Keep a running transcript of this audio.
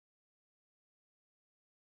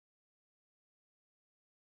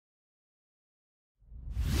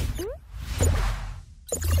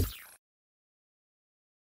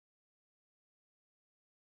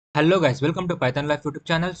Hello guys welcome to PythonLife YouTube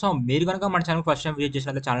channel. So మీరు కనుక మన ఛానల్ ఫస్ట్ టైం విజిట్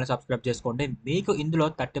చేసినట్లయితే ఛానల్ సబ్స్క్రైబ్ చేసుకోండి. మీకు ఇందులో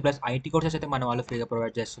 30+ ఐటీ కోర్సెస్ అయితే మన వాళ్ళు ఫ్రీగా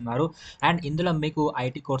ప్రొవైడ్ చేస్తున్నారు. అండ్ ఇందులో మీకు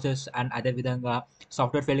ఐటీ కోర్సెస్ అండ్ అదేవిధంగా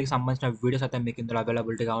సాఫ్ట్వేర్ ఫీల్డ్కి సంబంధించిన వీడియోస్ అయితే మీకు ఇందులో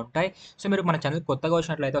అవైలబిలిటీగా ఉంటాయి. సో మీరు మన ఛానల్ కొత్తగా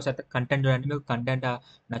వచ్చినట్లయితే ఒకసారి కంటెంట్ చూడండి. మీకు కంటెంట్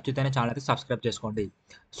నచ్చితేనే ఛానల్ అయితే సబ్స్క్రైబ్ చేసుకోండి.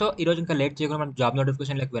 సో ఈరోజు ఇంకా లేట్ చేయకుండా మనం జాబ్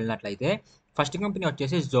నోటిఫికేషన్లోకి వెళ్ళినట్లయితే ఫస్ట్ కంపెనీ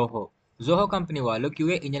వచ్చేసి జోహో కంపెనీ వాళ్ళు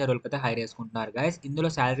క్యూఏ ఇంజనీర్ రోల్కి అయితే హైర్ చేసుకుంటున్నారు గైస్. ఇందులో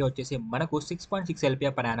శాలరీ వచ్చేసి మనకు 6.6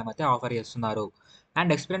 LPA పర్ యానం అయితే ఆఫర్ చేస్తున్నారు.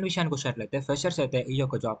 అండ్ ఎక్స్పీరియన్స్ విషయానికి వచ్చినట్లయితే ఫ్రెషర్స్ అయితే ఈ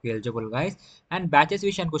యొక్క జాబ్కి ఎలిజిబుల్ గైస్. అండ్ బ్యాచెస్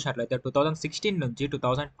విషయానికి వచ్చినట్లయితే 2016 నుంచి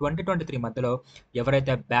 2023 మధ్యలో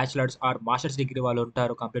ఎవరైతే బ్యాచిలర్స్ ఆర్ మాస్టర్స్ డిగ్రీ వాళ్ళు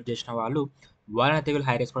ఉంటారో కంప్లీట్ చేసిన వాళ్ళనైతే వీళ్ళు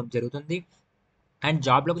హైర్ చేసుకోవడం జరుగుతుంది. అండ్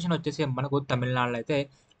జాబ్ లొకేషన్ వచ్చేసి మనకు తమిళనాడులో అయితే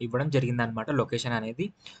ఇవ్వడం జరిగిందనమాట లొకేషన్ అనేది.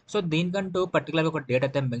 సో దీనికంటూ పర్టికులర్గా ఒక డేట్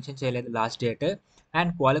అయితే మెన్షన్ చేయలేదు, లాస్ట్ డేట్.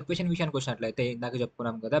 అండ్ క్వాలిఫికేషన్ విషయానికి వచ్చినట్లయితే ఇందాక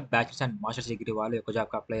చెప్పుకున్నాం కదా, బ్యాచిలర్స్ అండ్ మాస్టర్స్ డిగ్రీ వాళ్ళు ఒక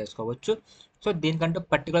జాబ్కి అప్లై చేసుకోవచ్చు. సో దీనికంటూ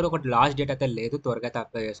పర్టికులర్ ఒక లాస్ట్ డేట్ అయితే లేదు, త్వరగా అయితే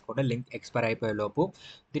అప్లై చేసుకోండి లింక్ ఎక్స్పైర్ అయిపోయే లోపు.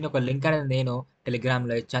 దీని ఒక లింక్ అనేది నేను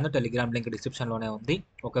టెలిగ్రామ్లో ఇచ్చాను, టెలిగ్రామ్ లింక్ డిస్క్రిప్షన్లోనే ఉంది.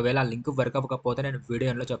 ఒకవేళ ఆ లింక్ వర్క్ అవ్వకపోతే నేను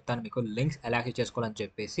వీడియోలో చెప్తాను మీకు లింక్స్ ఎలా యాక్సెస్ చేసుకోవాలని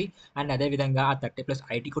చెప్పేసి. అండ్ అదేవిధంగా ఆ 30+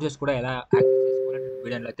 ఐటీ కోర్సెస్ కూడా ఎలా యాక్సెస్ చేసుకోవాలని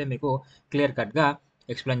వీడియోలో అయితే మీకు క్లియర్ కట్గా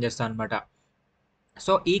ఎక్స్ప్లెయిన్ చేస్తాను అనమాట.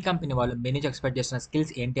 సో ఈ కంపెనీ వాళ్ళు మీ నుంచి ఎక్స్పెక్ట్ చేస్తున్న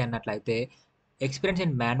స్కిల్స్ ఏంటి అన్నట్లయితే experience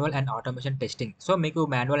in manual and automation testing. So మీకు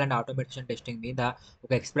మాన్యువల్ అండ్ ఆటోమేషన్ టెస్టింగ్ మీద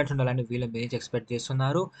ఒక ఎక్స్పీరియన్స్ ఉండాలని వీళ్ళు మీ నుంచి ఎక్స్పెక్ట్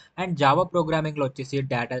చేస్తున్నారు. అండ్ జావా ప్రోగ్రామింగ్లో వచ్చేసి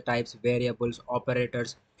data types, variables,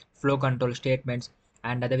 operators, flow control statements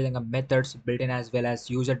and అదేవిధంగా methods built in as well as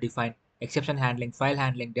user define, exception handling, file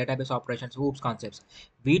handling, database operations, oops concepts,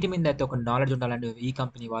 వీటి మీద అయితే ఒక నాలెడ్జ్ ఉండాలని ఈ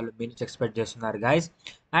కంపెనీ వాళ్ళు మీ నుంచి ఎక్స్పెక్ట్ చేస్తున్నారు గైస్.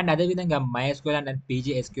 అండ్ అదేవిధంగా MySQL అండ్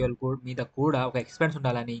PGSQL మీద కూడా ఒక ఎక్స్పీరియన్స్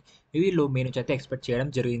ఉండాలని వీళ్ళు మీ నుంచి అయితే ఎక్స్పెక్ట్ చేయడం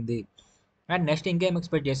జరిగింది. అండ్ నెక్స్ట్ ఇంకేం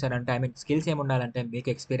ఎక్స్పెక్ట్ చేశారంటే, ఐ మీన్ స్కిల్స్ ఏమి ఉండాలంటే మీకు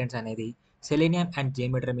ఎక్స్పీరియన్స్ అనేది సెలీనియం అండ్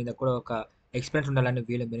జేమీటర్ మీద కూడా ఒక ఎక్స్పీరియన్స్ ఉండాలని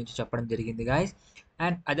వీళ్ళు మీ నుంచి చెప్పడం జరిగింది గాయస్.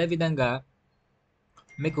 అండ్ అదేవిధంగా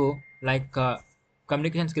మీకు లైక్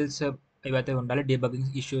కమ్యూనికేషన్ స్కిల్స్ ఇవైతే ఉండాలి, డీబగ్గింగ్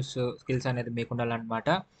ఇష్యూస్ స్కిల్స్ అనేది మీకు ఉండాలన్నమాట.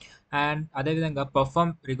 అండ్ అదేవిధంగా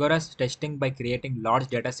perform రిగోరస్ testing by creating large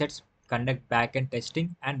data sets, conduct back and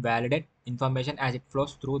testing and validate information as it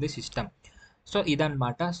flows through the system. So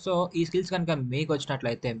ఇదన్నమాట. సో ఈ స్కిల్స్ కనుక మీకు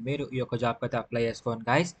వచ్చినట్లయితే మీరు ఈ యొక్క జాబ్కి అయితే అప్లై చేసుకోండి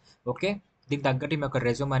గైస్. ఓకే, దీనికి తగ్గట్టు మీ యొక్క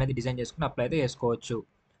రెజ్యూమ్ అనేది డిజైన్ చేసుకుని అప్లై అయితే చేసుకోవచ్చు.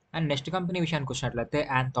 అండ్ నెక్స్ట్ కంపెనీ విషయానికి వచ్చినట్లయితే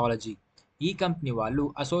ఆంథాలజీ. ఈ కంపెనీ వాళ్ళు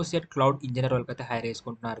అసోసియేట్ క్లౌడ్ ఇంజనీర్ వాళ్ళకి అయితే హైర్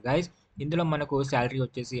చేసుకుంటున్నారు గైస్. ఇందులో మనకు శాలరీ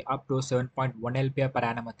వచ్చేసి up to 7.1 LPA per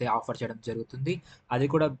annum అయితే ఆఫర్ చేయడం జరుగుతుంది. అది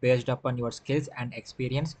కూడా based up on your skills and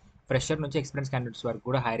experience. Fresher నుంచి ఎక్స్పీరియన్స్ క్యాండిడేట్స్ వరకు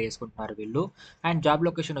కూడా హైర్ చేసుకుంటున్నారు వీళ్ళు. అండ్ జాబ్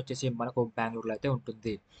లొకేషన్ వచ్చేసి మనకు బెంగళూరులో అయితే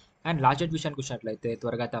ఉంటుంది. అండ్ లాస్ట్ డేట్ విషయానికి వచ్చినట్లయితే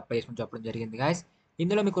త్వరగా అయితే అప్లై చేసుకుని చెప్పడం జరిగింది గాయస్.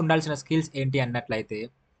 ఇందులో మీకు ఉండాల్సిన స్కిల్స్ ఏంటి అన్నట్లయితే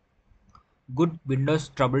good Windows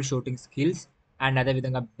trouble shooting skills and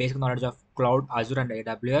అదేవిధంగా basic knowledge of cloud, Azure and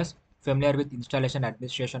AWS, familiar with installation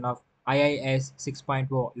administration of IIS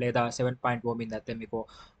 6.0 లేదా 7.0 మీద అయితే మీకు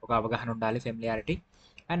ఒక అవగాహన ఉండాలి, familiarity.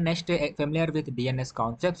 And next familiar with DNS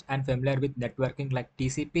concepts and familiar with networking like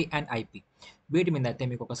TCP and IP. వీటి మీద అయితే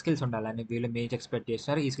మీకు ఒక స్కిల్స్ ఉండాలని వీళ్ళు మీకు ఎక్స్పెక్ట్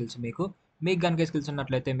చేస్తారు. ఈ స్కిల్స్ మీకు కనుక స్కిల్స్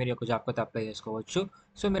ఉన్నట్లయితే మీరు యొక్క జాబ్కి అయితే అప్లై చేసుకోవచ్చు.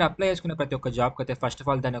 సో మీరు అప్లై చేసుకునే ప్రతి ఒక్క జాబ్కి అయితే ఫస్ట్ ఆఫ్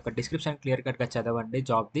ఆల్ దాని యొక్క డిస్క్రిప్షన్ క్లియర్ కట్గా చదవండి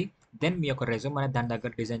జాబ్ది. దెన్ మీ యొక్క రెజ్యూమ్ అనేది దాని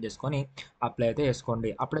దగ్గర డిజైన్ చేసుకొని అప్లై అయితే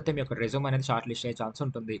చేసుకోండి. అప్పుడైతే మీ యొక్క రెజ్యూమ్ అనేది షార్ట్ లిస్ట్ అయ్యే ఛాన్స్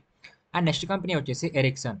ఉంటుంది. అండ్ నెక్స్ట్ కంపెనీ వచ్చేసి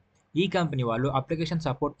ఎరిక్సన్. ఈ కంపెనీ వాళ్ళు అప్లికేషన్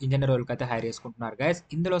సపోర్ట్ ఇంజనీర్ రోల్కి అయితే హైర్ చేసుకుంటున్నారు గైస్.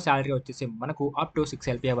 ఇందులో శాలరీ వచ్చేసి మనకు అప్ టు 6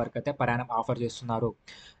 LPA వరకు అయితే పర్ యానం ఆఫర్ చేస్తున్నారు.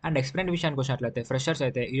 అండ్ ఎక్స్పీరియన్స్ విషయానికి వచ్చినట్లయితే ఫ్రెషర్స్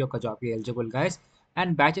అయితే ఈ యొక్క జాబ్కి ఎలిజిబుల్ గైస్.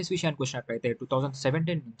 అండ్ బ్యాచెస్ విషయానికి వచ్చినట్లయితే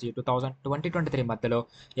 2017 నుంచి 2023 మధ్యలో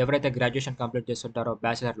ఎవరైతే గ్రాడ్యుయేషన్ కంప్లీట్ చేస్తుంటారో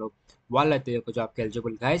బ్యాచిలర్లో వాళ్ళైతే ఈ యొక్క జాబ్కి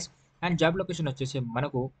eligible guys. And job location వచ్చేసి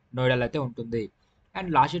మనకు నోయిడాలో అయితే ఉంటుంది. అండ్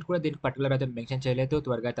లాస్ట్ డేట్ కూడా దీనికి పర్టికులర్ అయితే మెన్షన్ చేయలేదు,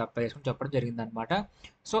 త్వరగా అయితే అప్లై చేసుకుని చెప్పడం జరిగిందనమాట.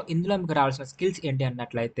 సో ఇందులో మీకు రావాల్సిన స్కిల్స్ ఏంటి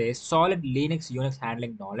అన్నట్లయితే solid Linux Unix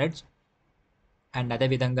handling knowledge and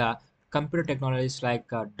అదేవిధంగా computer technologies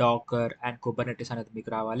like Dakar and Kubernetes అనేది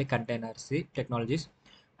మీకు రావాలి, కంటైనర్స్ టెక్నాలజీస్.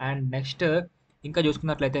 అండ్ నెక్స్ట్ ఇంకా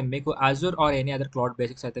చూసుకున్నట్లయితే మీకు Azure or any other cloud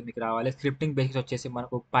basics అయితే మీకు రావాలి. స్క్రిప్టింగ్ బేసిక్స్ వచ్చేసి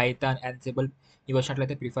మనకు పైథాన్, ఎన్సిబుల్ ఇవి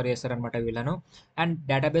వచ్చినట్లయితే ప్రిఫర్ చేస్తారనమాట వీళ్ళను. And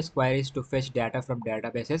database queries to fetch data from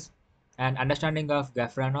databases and understanding of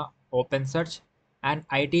Grafana, open search and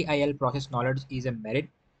ITIL process knowledge is a merit.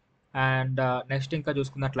 And next ఇంకా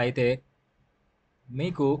చూసుకున్నట్లయితే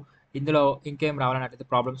మీకు ఇందులో ఇంకేం రావాలన్నట్లయితే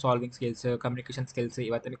problem solving skills, communication skills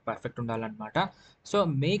ఇవైతే మీకు పర్ఫెక్ట్ ఉండాలన్నమాట. సో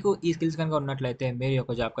మీకు ఈ స్కిల్స్ కనుక ఉన్నట్లయితే మీరు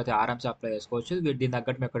యొక్క జాబ్కి అయితే ఆరామ్సే అప్లై చేసుకోవచ్చు. దీని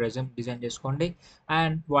తగ్గట్టు మీ యొక్క రెజ్యూమ్ డిజైన్ చేసుకోండి.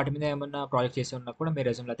 అండ్ వాటి మీద ఏమన్నా ప్రాజెక్ట్ చేసి ఉన్నా కూడా మీ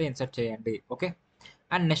రెజ్యూమ్లో అయితే ఇన్సర్ట్ చేయండి. ఓకే.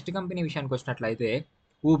 అండ్ నెక్స్ట్ కంపెనీ విషయానికి వచ్చినట్లయితే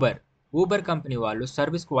ఊబర్. ఊబర్ కంపెనీ వాళ్ళు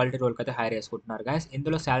సర్విస్ క్వాలిటీ రోల్‌కైతే హైర్ చేసుకుంటున్నారు గైస్.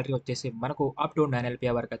 ఇందులో సాలరీ వచ్చేసి మనకు అప్ టు 9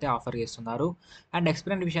 ఎల్‌పిఏ వరకైతే ఆఫర్ చేస్తున్నారు. అండ్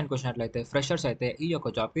ఎక్స్‌పీరియన్స్ విషయానికొచ్చినట్లయితే ఫ్రెషర్స్ అయితే ఈ యొక్క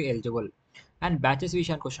జాబ్‌కి ఎలిజిబుల్. అండ్ బ్యాచెస్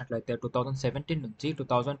విషయానికొచ్చినట్లయితే 2017 నుంచి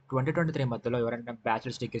 2023 మధ్యలో ఎవరైనా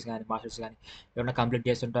బ్యాచిలర్స్ డిగ్రీస్ గాని, మాస్టర్స్ గాని ఎవరైనా కంప్లీట్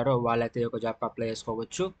చేసుంటారో వాళ్ళైతే ఈ యొక్క జాబ్‌కి అప్లై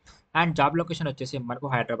చేసుకోవచ్చు. అండ్ జాబ్ లొకేషన్ వచ్చేసి మనకు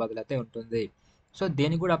హైదరాబాద్‌లో అయితే ఉంటుంది. సో,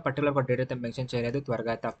 దేనికి కూడా పర్టిక్యులర్‌గా డేట్ అయితే మెన్షన్ చేయలేదు.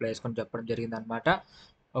 త్వరగా అయితే అప్లై చేసుకొని చెప్పడం జరిగిందనమాట.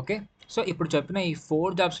 ఓకే. సో, ఇప్పుడు చెప్పిన ఈ 4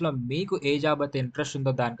 జాబ్స్‌లో మీకు ఏ జాబ్ అయితే ఇంట్రెస్ట్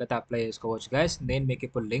ఉందో దానికైతే అప్లై చేసుకోవచ్చు గైస్. నేను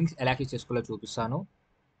మీకిప్పుడు లింక్స్ ఎలా క్లిక్ చేసుకోవాలో చూపిస్తాను.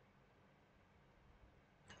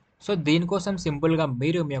 సో, దీనికోసం సింపుల్‌గా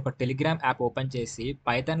మీరు మీ యొక్క టెలిగ్రామ్ యాప్ ఓపెన్ చేసి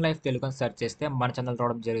పైథాన్ లైఫ్ తెలుగు అని సెర్చ్ చేస్తే మన ఛానెల్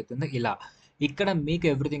రావడం జరుగుతుంది ఇలా. ఇక్కడ మీకు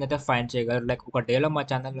ఎవ్రీథింగ్ అయితే ఫైండ్ చేయగలరు. లైక్ ఒక డేలో మా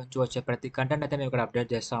ఛానెల్ నుంచి వచ్చే ప్రతి కంటెంట్ అయితే మేము ఇక్కడ అప్డేట్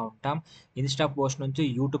చేస్తా ఉంటాం. ఇన్‌స్టా పోస్ట్ నుంచి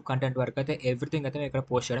యూట్యూబ్ కంటెంట్ వరకు అయితే ఎవ్రీథింగ్ అయితే మేము ఇక్కడ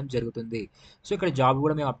పోస్ట్ చేయడం జరుగుతుంది. సో, ఇక్కడ జాబ్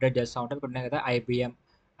కూడా మేము అప్డేట్ చేస్తా ఉంటాం. ఇక్కడ ఉన్నాయి కదా ఐబీఎం,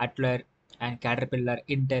 అట్లర్ అండ్ క్యాటర్‌పిల్లర్,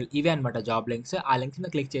 ఇంటెల్ ఇవే అన్నమాట జాబ్ లింక్స్. ఆ లింక్స్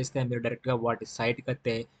మీద క్లిక్ చేస్తే మీరు డైరెక్ట్‌గా వాటి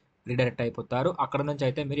సైట్‌కైతే రీడైరెక్ట్ అయిపోతారు. అక్కడ నుంచి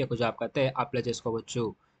అయితే మీరు ఈ యొక్క జాబ్‌కైతే అప్లై చేసుకోవచ్చు.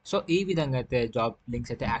 సో, ఈ విధంగా అయితే జాబ్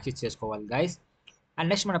లింక్స్ అయితే యాక్సెస్ చేసుకోవాలి గైస్. అండ్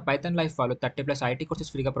నెక్స్ట్ మన పైథాన్ లైఫ్ వాళ్ళు 30+ ఐటీ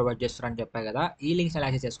కోర్సెస్ ఫ్రీగా ప్రొవైడ్ చేస్తారని చెప్పా కదా! ఈ లింక్స్ ఎలా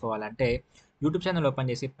యాక్సెస్ చేసుకోవాలంటే యూట్యూబ్ ఛానెల్ ఓపెన్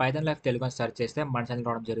చేసి పైథాన్ లైఫ్ తెలుగు అని సెర్చ్ చేస్తే మన ఛానెల్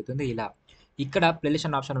రావడం జరుగుతుంది ఇలా. ఇక్కడ ప్లేలిస్ట్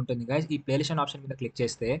అనే ఆప్షన్ ఉంటుంది గైస్. ఈ ప్లేలిస్ట్ అనే ఆప్షన్ మీద క్లిక్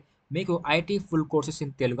చేస్తే మీకు IT full courses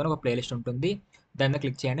in Telugu అని ఒక ప్లేలిస్ట్ ఉంటుంది. దాని మీద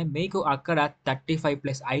క్లిక్ చేయండి. మీకు అక్కడ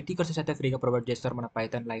 35+ ఐటీ కోర్సెస్ అయితే ఫ్రీగా ప్రొవైడ్ చేస్తారు మన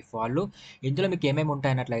పైథాన్ లైఫ్ వాళ్ళు. ఇందులో మీకు ఏమేమి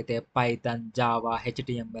ఉంటాయన్నట్లయితే Python, Java,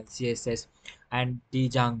 HTML, CSS and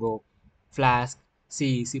Django, flask,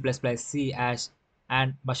 C ash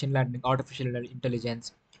and machine learning, artificial intelligence,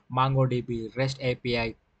 MongoDB, rest API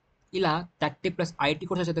ఇలా 30+ ఐటీ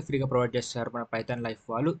కోర్సెస్ అయితే ఫ్రీగా ప్రొవైడ్ చేస్తారు మన పైథాన్ లైఫ్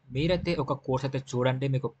వాళ్ళు. మీరైతే ఒక కోర్స్ అయితే చూడండి.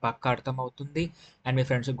 మీకు పక్కా అర్థమవుతుంది. అండ్ మీ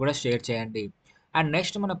ఫ్రెండ్స్‌కి కూడా షేర్ చేయండి. అండ్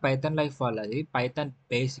నెక్స్ట్ మన పైథాన్ లైఫ్ వాళ్ళది Python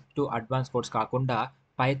basic to advance course కాకుండా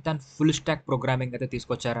పైథాన్ ఫుల్ స్టాక్ ప్రోగ్రామింగ్ అయితే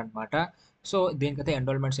తీసుకొచ్చారనమాట. సో, దీనికైతే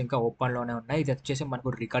ఎన్రోల్‌మెంట్స్ ఇంకా ఓపెన్‌లోనే ఉన్నాయి. ఇది వచ్చేసి మనకు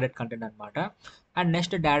రికార్డెడ్ కంటెంట్ అనమాట. అండ్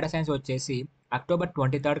నెక్స్ట్ డేటా సైన్స్ వచ్చేసి అక్టోబర్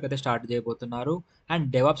 23 అయితే స్టార్ట్ చేయబోతున్నారు. అండ్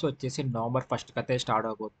డెవాప్స్ వచ్చేసి నవంబర్ 1 అయితే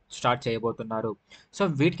స్టార్ట్ చేయబోతున్నారు. సో,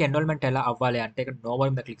 వీటికి ఎన్రోల్‌మెంట్ ఎలా అవ్వాలి అంటే ఇక్కడ నో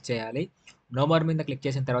మోర్ మీద క్లిక్ చేయాలి. నో మోర్ మీద క్లిక్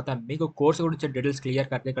చేసిన తర్వాత మీకు కోర్స్ గురించి డీటెయిల్స్ క్లియర్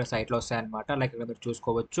కట్‌గా ఇక్కడ సైట్‌లో వస్తాయన్నమాట. లైక్ ఇక్కడ మీరు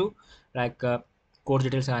చూసుకోవచ్చు. లైక్ కోర్స్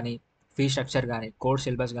డీటెయిల్స్ గానీ, ఫీ స్ట్రక్చర్ గానీ, కోర్స్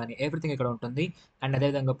సిలబస్ గానీ ఎవ్రీథింగ్ ఇక్కడ ఉంటుంది. అండ్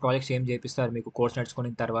అదేవిధంగా ప్రాజెక్ట్స్ ఏం చేపిస్తారు మీకు కోర్స్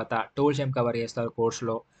నేర్చుకున్న తర్వాత, టూల్స్ ఏం కవర్ చేస్తారు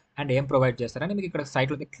కోర్స్‌లో అండ్ ఏం ప్రొవైడ్ చేస్తారని మీకు ఇక్కడ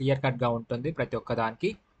సైట్‌లో అయితే క్లియర్ కట్‌గా ఉంటుంది ప్రతి ఒక్క దానికి.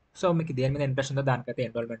 సో, మీకు దేని మీద ఇంట్రెస్ట్ ఉందో దానికైతే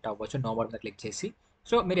ఎన్రోల్‌మెంట్ అవ్వచ్చు. నో మోర్ మీద క్లిక్ చేసి.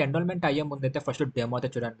 సో, మీరు ఎన్రోల్‌మెంట్ అయ్యే ముందైతే ఫస్ట్ డెమో అయితే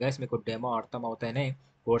చూడండి గైస్. మీకు డెమో అర్థమవుతేనే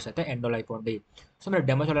కోర్స్ అయితే ఎన్రోల్ అయిపోండి. సో, మీరు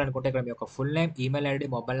డెమో చూడాలనుకుంటే ఇక్కడ మీ యొక్క full name, email ID,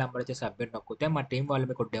 mobile number ఇచ్చి సబ్మిట్ నొక్కితే మా టీమ్ వాళ్ళు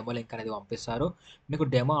మీకు డెమో లింక్ అనేది పంపిస్తారు. మీకు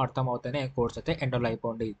డెమో అర్థమవుతేనే కోర్స్ అయితే ఎన్రోల్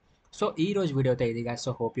అయిపోండి. సో, ఈ రోజు వీడియో అయితే ఇది guys.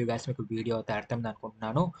 So, hope you guys మీకు వీడియో అయితే అర్థమైంది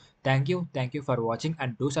అనుకుంటున్నాను. Thank you for watching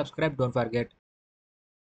and do subscribe. Don't forget.